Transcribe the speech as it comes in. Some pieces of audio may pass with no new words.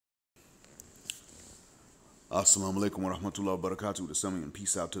Assalamu alaikum wa rahmatullahi wa barakatuh to some of you, and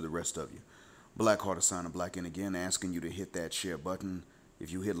peace out to the rest of you. Black Heart sign of Black in again, asking you to hit that share button. If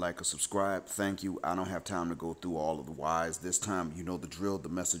you hit like or subscribe, thank you. I don't have time to go through all of the whys. This time, you know the drill. The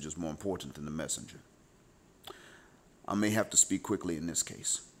message is more important than the messenger. I may have to speak quickly in this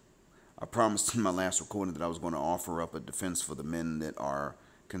case. I promised in my last recording that I was going to offer up a defense for the men that are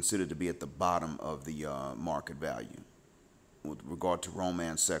considered to be at the bottom of the market value with regard to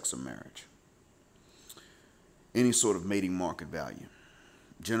romance, sex, or marriage. Any sort of mating market value.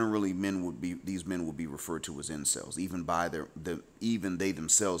 Generally, these men would be referred to as incels. Even they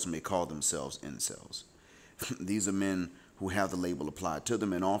themselves may call themselves incels. These are men who have the label applied to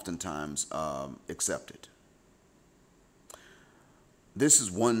them and oftentimes accepted. This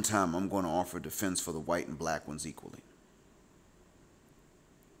is one time I'm going to offer defense for the white and black ones equally.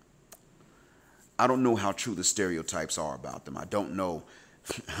 I don't know how true the stereotypes are about them. I don't know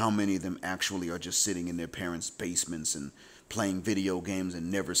how many of them actually are just sitting in their parents' basements and playing video games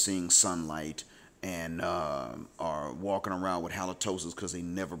and never seeing sunlight, and are walking around with halitosis because they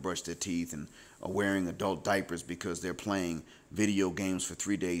never brush their teeth, and are wearing adult diapers because they're playing video games for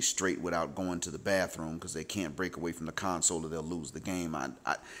 3 days straight without going to the bathroom because they can't break away from the console or they'll lose the game.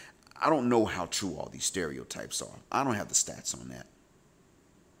 I don't know how true all these stereotypes are. I don't have the stats on that.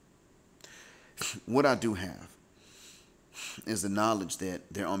 What I do have is the knowledge that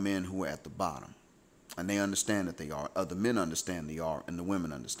there are men who are at the bottom, and they understand that they are. The men understand they are, and the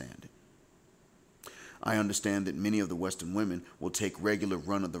women understand it. I understand that many of the Western women will take regular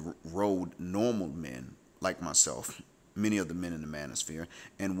run-of-the-road normal men like myself, many of the men in the manosphere,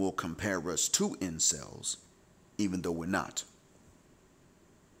 and will compare us to incels, even though we're not.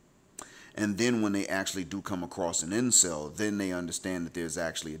 And then when they actually do come across an incel, then they understand that there's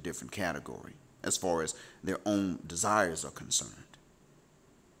actually a different category as far as their own desires are concerned.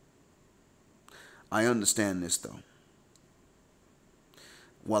 I understand this, though.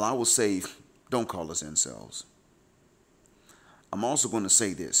 While I will say, don't call us incels, I'm also going to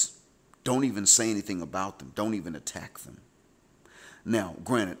say this. Don't even say anything about them. Don't even attack them. Now,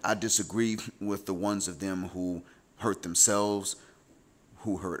 granted, I disagree with the ones of them who hurt themselves,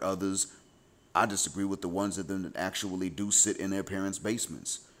 who hurt others. I disagree with the ones of them that actually do sit in their parents'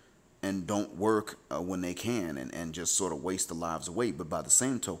 basements and don't work when they can, and just sort of waste their lives away. But by the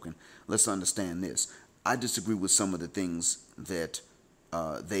same token, let's understand this. I disagree with some of the things that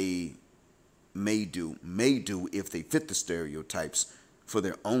they may do if they fit the stereotypes for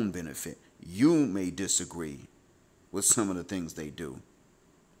their own benefit. You may disagree with some of the things they do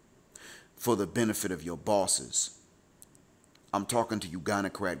for the benefit of your bosses. I'm talking to you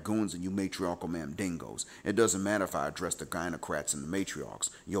gynocrat goons and you matriarchal maamdingoes. It doesn't matter if I address the gynocrats and the matriarchs,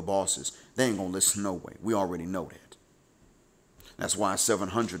 your bosses. They ain't gonna listen no way. We already know that. That's why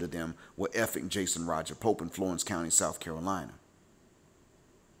 700 of them were effing Jason Roger Pope in Florence County, South Carolina.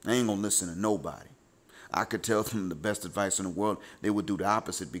 They ain't gonna listen to nobody. I could tell them the best advice in the world. They would do the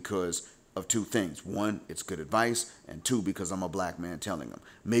opposite because of two things. One, it's good advice, and two, because I'm a black man telling them.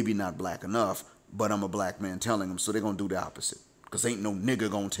 Maybe not black enough, but I'm a black man telling them, so they're going to do the opposite. Because ain't no nigga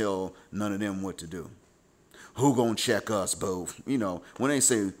going to tell none of them what to do. Who going to check us, boo? You know, when they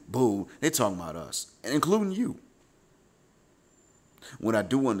say boo, they talking about us, including you. What I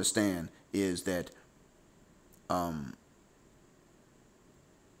do understand is that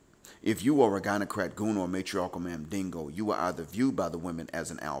if you are a gynocrat goon or a matriarchal maamdingo, you are either viewed by the women as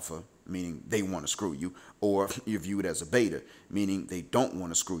an alpha, meaning they want to screw you, or you're viewed as a beta, meaning they don't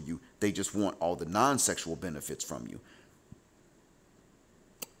want to screw you. They just want all the non-sexual benefits from you.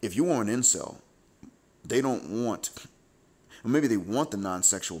 If you are an incel, they don't want, or maybe they want the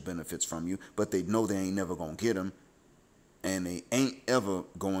non-sexual benefits from you, but they know they ain't never going to get them, and they ain't ever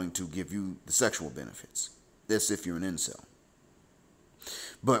going to give you the sexual benefits. That's if you're an incel.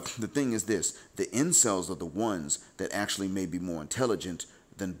 But the thing is this, the incels are the ones that actually may be more intelligent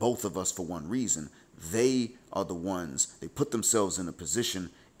than both of us for one reason. They are the ones, they put themselves in a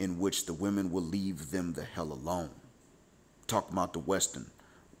position in which the women will leave them the hell alone. Talk about the Western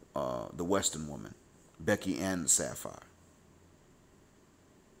woman, Becky and Sapphire.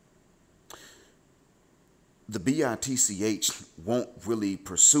 The BITCH won't really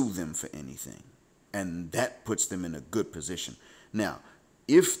pursue them for anything, and that puts them in a good position. Now,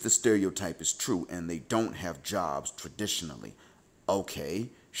 if the stereotype is true and they don't have jobs traditionally, okay,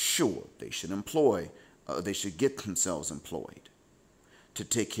 sure, they should get themselves employed to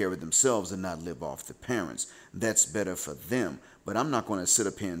take care of themselves and not live off the parents. That's better for them. But I'm not going to sit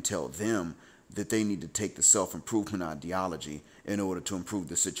up here and tell them that they need to take the self-improvement ideology in order to improve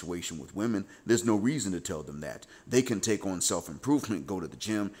the situation with women. There's no reason to tell them that. They can take on self-improvement, go to the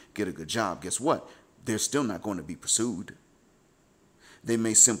gym, get a good job. Guess what? they're still not going to be pursued. They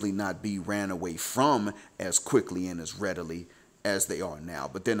may simply not be ran away from as quickly and as readily as they are now,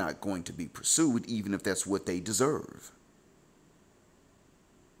 but they're not going to be pursued even if that's what they deserve.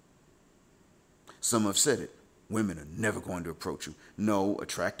 Some have said it. Women are never going to approach you. No,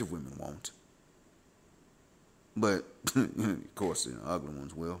 attractive women won't. But, of course, ugly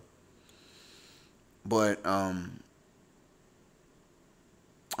ones will. But, I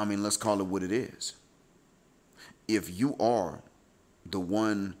mean, let's call it what it is. If you are the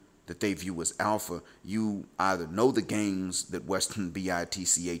one that they view as alpha, you either know the games that Western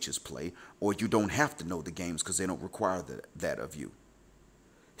BITCHs play, or you don't have to know the games because they don't require that of you.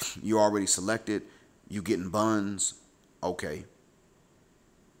 You already selected, you getting buns, okay.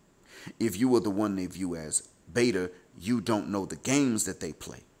 If you are the one they view as beta, you don't know the games that they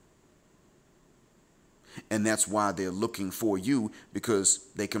play. And that's why they're looking for you, because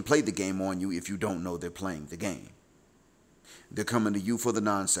they can play the game on you if you don't know they're playing the game. They're coming to you for the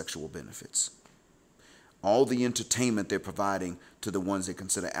non-sexual benefits. All the entertainment they're providing to the ones they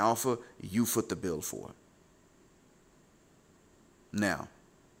consider alpha, you foot the bill for. Now,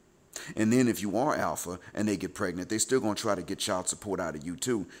 and then if you are alpha and they get pregnant, they're still going to try to get child support out of you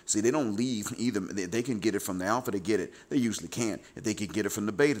too. See, they don't leave either. They can get it from the alpha, they get it. They usually can't. If they can get it from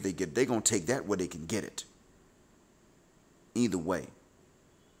the beta, they get it. They're going to take that where they can get it. Either way.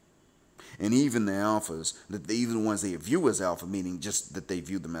 And even the alphas, even the ones they view as alpha, meaning just that they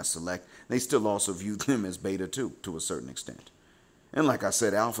view them as select, they still also view them as beta too, to a certain extent. And like I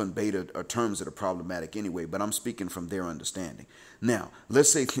said, alpha and beta are terms that are problematic anyway, but I'm speaking from their understanding. Now,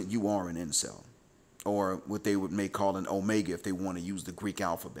 let's say that you are an incel, or what they may call an omega if they want to use the Greek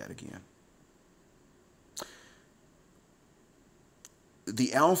alphabet again.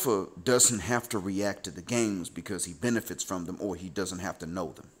 The alpha doesn't have to react to the games because he benefits from them, or he doesn't have to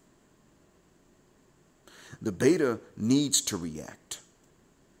know them. The beta needs to react.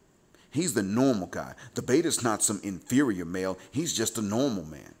 He's the normal guy. The beta's not some inferior male. He's just a normal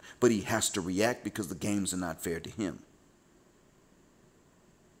man. But he has to react because the games are not fair to him.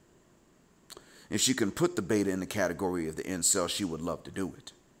 If she can put the beta in the category of the incel, she would love to do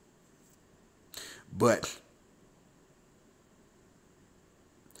it. But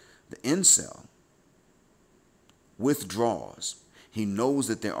the incel withdraws. He knows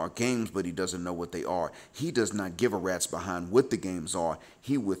that there are games, but he doesn't know what they are. He does not give a rat's behind what the games are.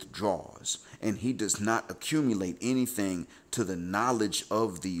 He withdraws. And he does not accumulate anything to the knowledge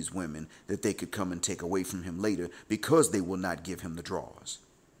of these women that they could come and take away from him later, because they will not give him the draws.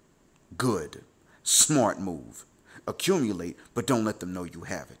 Good. Smart move. Accumulate, but don't let them know you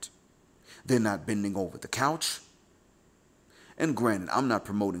have it. They're not bending over the couch. And granted, I'm not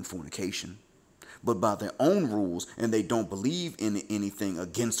promoting fornication. But by their own rules, and they don't believe in anything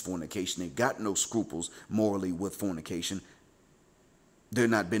against fornication, they've got no scruples morally with fornication. They're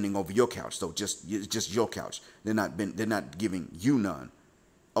not bending over your couch, though, just your couch. They're not giving you none.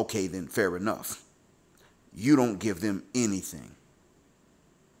 Okay, then fair enough. You don't give them anything.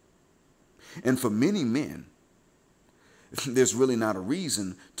 And for many men, there's really not a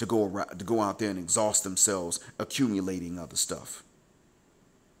reason to go out there and exhaust themselves accumulating other stuff.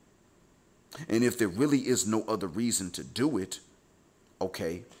 And if there really is no other reason to do it,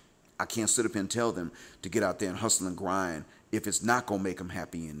 okay, I can't sit up and tell them to get out there and hustle and grind if it's not going to make them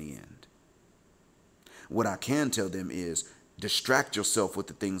happy in the end. What I can tell them is distract yourself with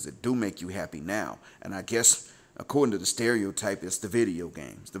the things that do make you happy now. And I guess, according to the stereotype, it's the video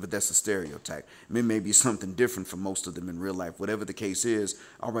games. That's a stereotype. It may be something different for most of them in real life. Whatever the case is,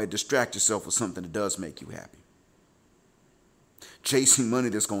 all right, distract yourself with something that does make you happy. Chasing money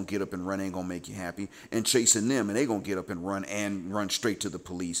that's going to get up and run ain't going to make you happy. And chasing them and they going to get up and run straight to the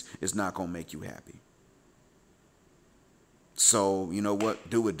police is not going to make you happy. So, you know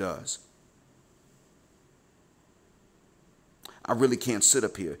what? Do what does. I really can't sit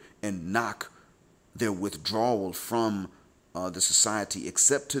up here and knock their withdrawal from the society,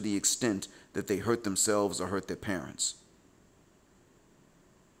 except to the extent that they hurt themselves or hurt their parents.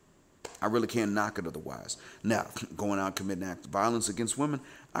 I really can't knock it otherwise. Now, going out committing acts of violence against women,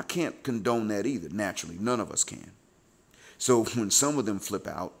 I can't condone that either. Naturally, none of us can. So when some of them flip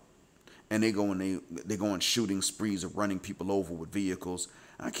out and they go on shooting sprees of running people over with vehicles,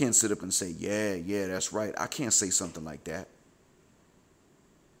 I can't sit up and say, yeah, that's right. I can't say something like that.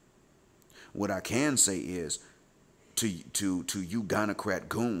 What I can say is, to you gynocrat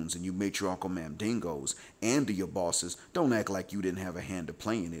goons and you matriarchal maamdingoes and to your bosses, don't act like you didn't have a hand to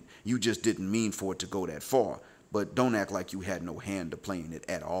play in it. You just didn't mean for it to go that far. But don't act like you had no hand to play in it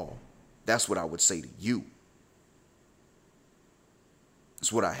at all. That's what I would say to you.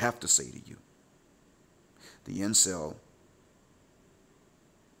 That's what I have to say to you. The incel,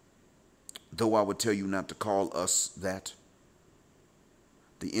 though I would tell you not to call us that,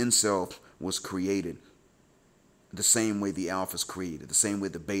 the incel was created the same way the alpha's created, the same way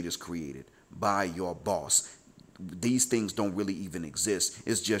the beta's created, by your boss. These things don't really even exist.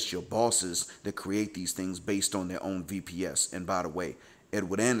 It's just your bosses that create these things based on their own VPS. And by the way,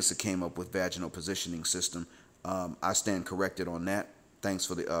 Edward Anderson came up with vaginal positioning system. I stand corrected on that. Thanks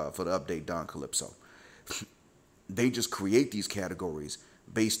for the update, Don Calypso. They just create these categories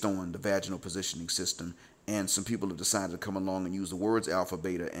based on the vaginal positioning system, and some people have decided to come along and use the words alpha,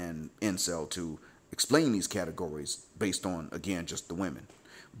 beta, and incel to explain these categories based on, again, just the women.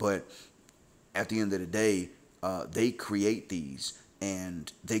 But at the end of the day, they create these,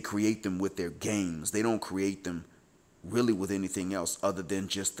 and they create them with their games. They don't create them really with anything else other than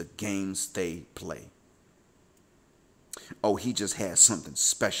just the games they play. Oh, he just has something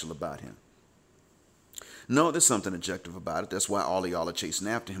special about him. No, there's something objective about it. That's why all of y'all are chasing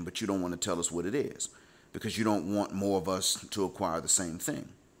after him, but you don't want to tell us what it is, because you don't want more of us to acquire the same thing.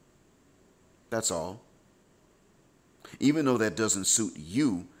 That's all. Even though that doesn't suit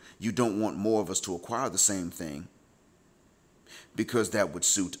you, you don't want more of us to acquire the same thing, because that would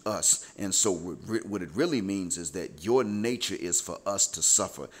suit us. And so what it really means is that your nature is for us to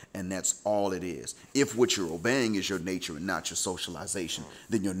suffer, and that's all it is. If what you're obeying is your nature and not your socialization,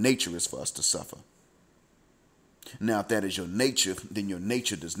 then your nature is for us to suffer. Now, if that is your nature, then your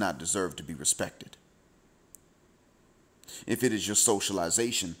nature does not deserve to be respected. If it is your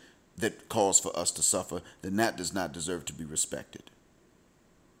socialization that calls for us to suffer, then that does not deserve to be respected.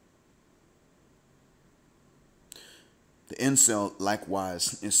 The incel,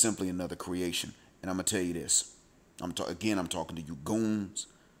 likewise, is simply another creation. And I'm going to tell you this. I'm talking to you goons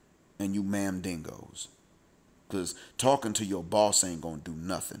and you maamdingoes. Because talking to your boss ain't going to do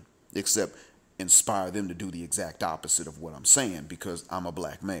nothing except inspire them to do the exact opposite of what I'm saying, because I'm a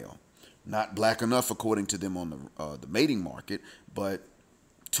black male. Not black enough according to them on the mating market, but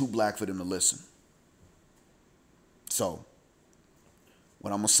too black for them to listen. So,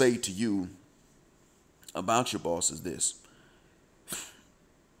 what I'm going to say to you about your boss is this.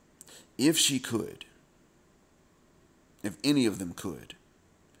 If she could, if any of them could,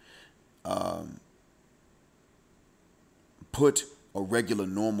 put a regular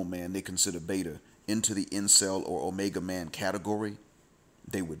normal man they consider beta into the incel or omega man category,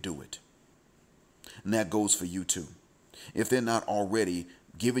 they would do it. And that goes for you too. If they're not already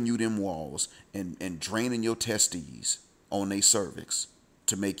giving you them walls and draining your testes on their cervix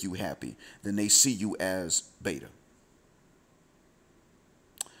to make you happy, then they see you as beta.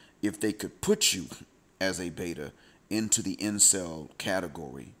 If they could put you as a beta into the incel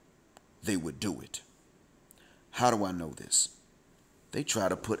category, they would do it. How do I know this? They try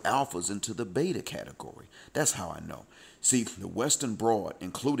to put alphas into the beta category. That's how I know. See, the Western broad,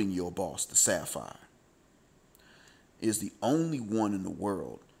 including your boss, the Sapphire, is the only one in the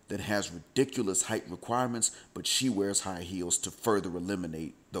world that has ridiculous height requirements, but she wears high heels to further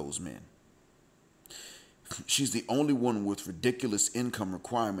eliminate those men. She's the only one with ridiculous income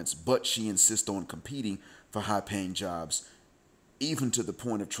requirements, but she insists on competing for high-paying jobs, even to the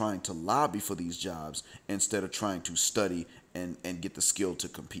point of trying to lobby for these jobs instead of trying to study and get the skill to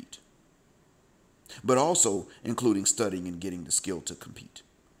compete. But also including studying and getting the skill to compete.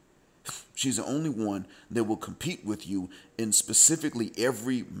 She's the only one that will compete with you in specifically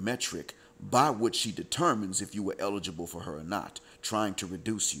every metric by which she determines if you were eligible for her or not, trying to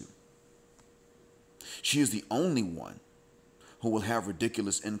reduce you. She is the only one who will have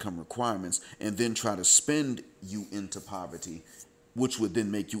ridiculous income requirements and then try to spend you into poverty, which would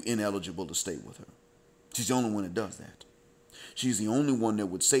then make you ineligible to stay with her. She's the only one that does that. She's the only one that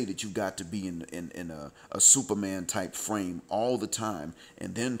would say that you got to be in a Superman type frame all the time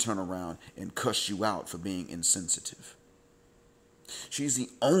and then turn around and cuss you out for being insensitive. She's the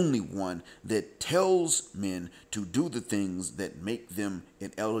only one that tells men to do the things that make them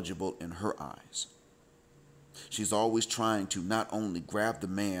ineligible in her eyes. She's always trying to not only grab the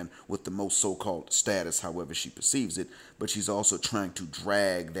man with the most so-called status, however she perceives it, but she's also trying to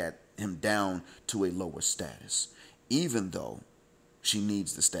drag him down to a lower status, even though she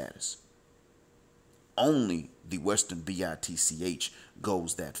needs the status. Only the Western BITCH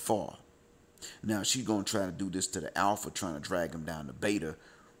goes that far. Now, she's going to try to do this to the alpha, trying to drag him down to beta.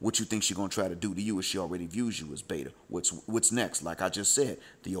 What you think she's going to try to do to you if she already views you as beta? What's next? Like I just said,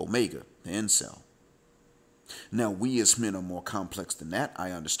 the omega, the incel. Now, we as men are more complex than that.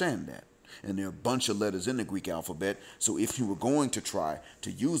 I understand that. And there are a bunch of letters in the Greek alphabet. So if you were going to try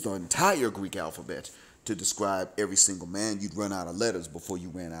to use the entire Greek alphabet to describe every single man, you'd run out of letters before you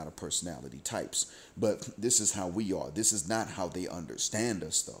ran out of personality types. But this is how we are. This is not how they understand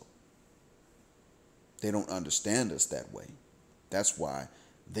us, though. They don't understand us that way. That's why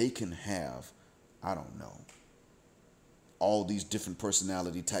they can have, I don't know, all these different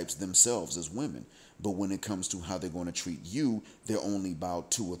personality types themselves as women. But when it comes to how they're going to treat you, they're only about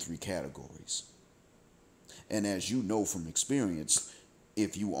 2 or 3 categories. And as you know from experience,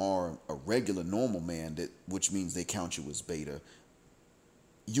 if you are a regular normal man, which means they count you as beta,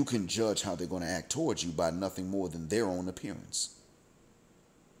 you can judge how they're going to act towards you by nothing more than their own appearance.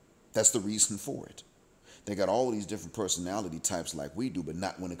 That's the reason for it. They got all these different personality types like we do, but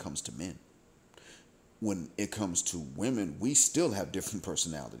not when it comes to men. When it comes to women, we still have different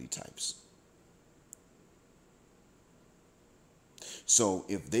personality types. So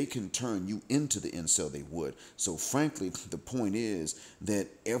if they can turn you into the incel, they would. So frankly, the point is that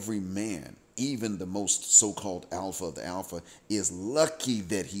every man, even the most so-called alpha of the alpha, is lucky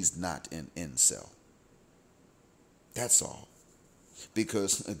that he's not an incel. That's all.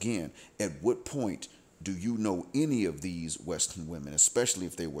 Because again, at what point do you know any of these Western women, especially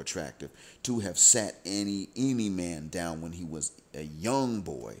if they were attractive, to have sat any man down when he was a young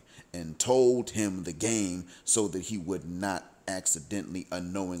boy and told him the game so that he would not accidentally,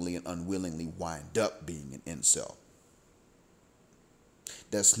 unknowingly, and unwillingly wind up being an incel?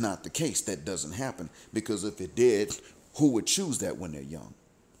 That's not the case. That doesn't happen, because if it did, who would choose that when they're young?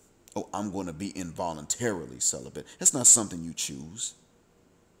 Oh, I'm going to be involuntarily celibate. That's not something you choose.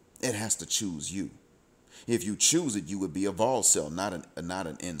 It has to choose you. If you choose it, you would be a volcel, not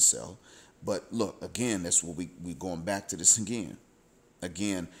an incel. But look, again, that's what we're going back to this again.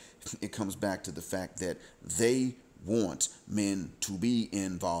 Again, it comes back to the fact that they want men to be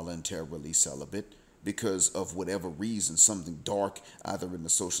involuntarily celibate because of whatever reason, something dark, either in the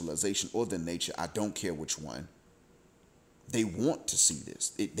socialization or the nature, I don't care which one. They want to see this.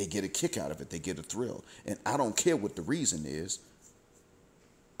 They get a kick out of it. They get a thrill. And I don't care what the reason is.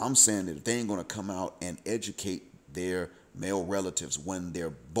 I'm saying that if they ain't going to come out and educate their male relatives when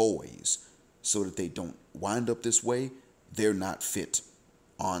they're boys so that they don't wind up this way, they're not fit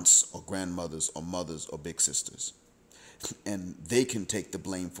aunts or grandmothers or mothers or big sisters. And they can take the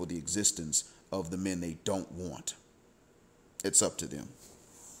blame for the existence of the men they don't want. It's up to them.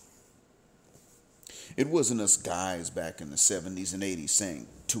 It wasn't us guys back in the 70s and 80s saying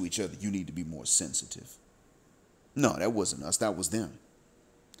to each other, you need to be more sensitive. No, that wasn't us. That was them.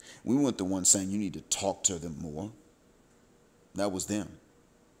 We weren't the ones saying you need to talk to them more. That was them.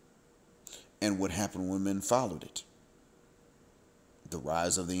 And what happened when men followed it? The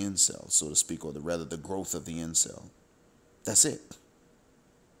rise of the incel, so to speak, or rather the growth of the incel. That's it.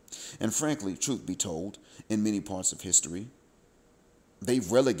 And frankly, truth be told, in many parts of history,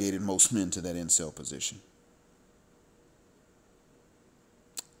 they've relegated most men to that incel position.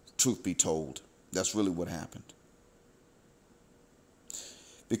 Truth be told, that's really what happened.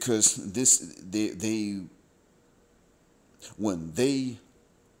 Because when they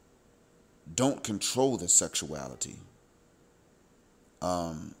don't control their sexuality,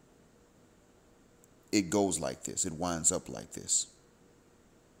 it goes like this. It winds up like this.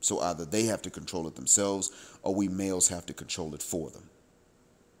 So either they have to control it themselves or we males have to control it for them.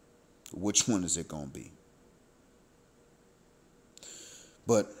 Which one is it going to be?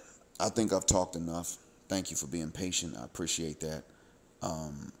 But I think I've talked enough. Thank you for being patient. I appreciate that.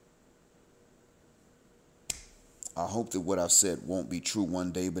 I hope that what I've said won't be true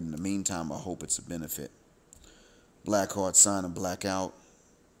one day, but in the meantime, I hope it's a benefit. Black Heart signing, black out.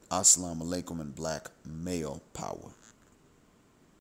 Assalamu alaikum and black male power.